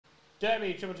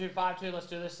Derby 22252. Let's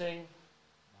do this thing.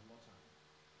 One more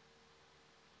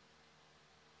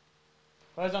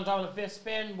time. Who's on top of the fifth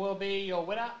spin will be your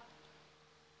winner.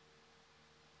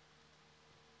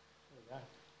 There we go.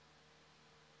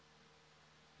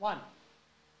 1,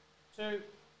 2,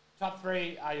 top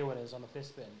 3 are your winners on the fifth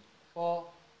spin. 4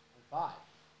 and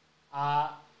 5.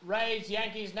 Rays,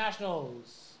 Yankees,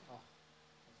 Nationals. Oh,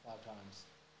 that's 5 times.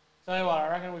 Tell you what, I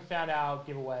reckon we found our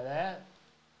giveaway there.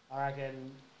 I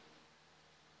reckon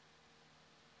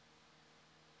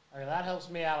that helps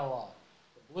me out a lot.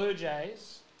 The Blue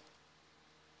Jays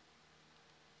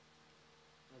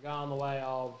are going the way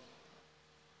of...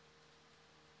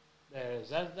 There it is.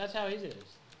 That's how easy it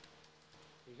is.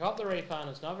 You got the refund.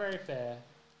 It's not very fair.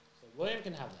 So William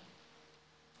can have that.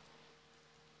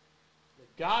 The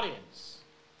Guardians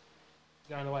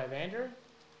going the way of Andrew.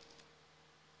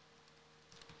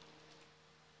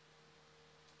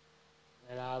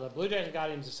 And the Blue Jays and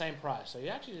Guardians the same price, so you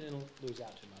actually didn't lose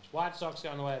out too much. White Sox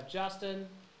going the way of Justin.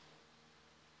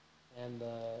 And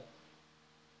the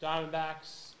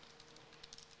Diamondbacks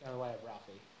going the way of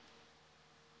Ralphie.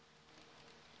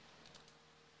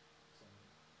 So,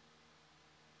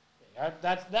 there you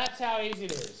go. That's how easy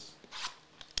it is.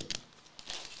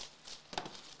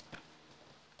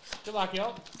 Good luck,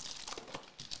 y'all.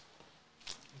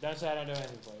 Don't say I don't do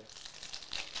anything for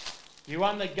you. You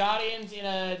won the Guardians in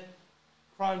a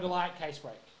Chrome Delight case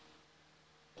break.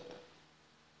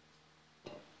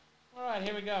 Alright,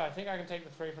 here we go. I think I can take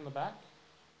the 3 from the back.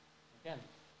 Again.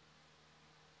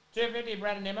 250,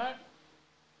 Brandon Nimmo.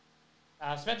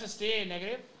 Spencer Steer,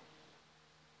 negative.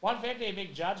 150,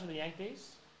 Big Judge for the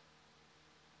Yankees.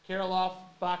 Kirilloff,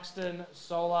 Buxton,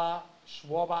 Solar,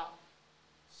 Schwarber,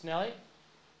 Snelly.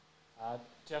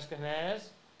 Jessica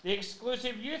Hernandez. The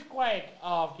exclusive Youthquake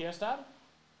of Kierstad.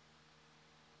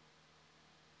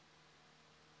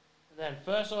 Then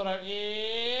first auto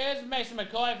is Mason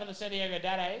McCoy for the San Diego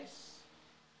Daddies.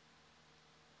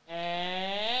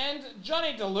 And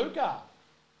Johnny DeLuca.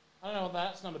 I don't know what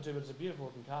that's number 2, but it's a beautiful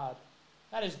looking card.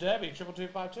 That is Derby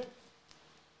 22252.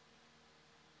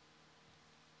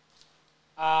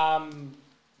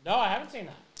 No, I haven't seen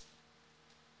that.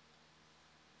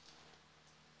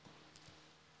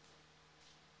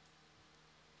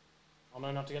 I'll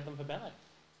know not to get them for Bentley.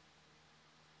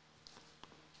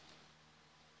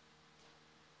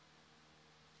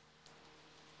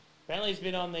 Bentley's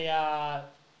been on the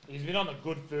he's been on the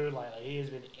good food lately. He has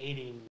been eating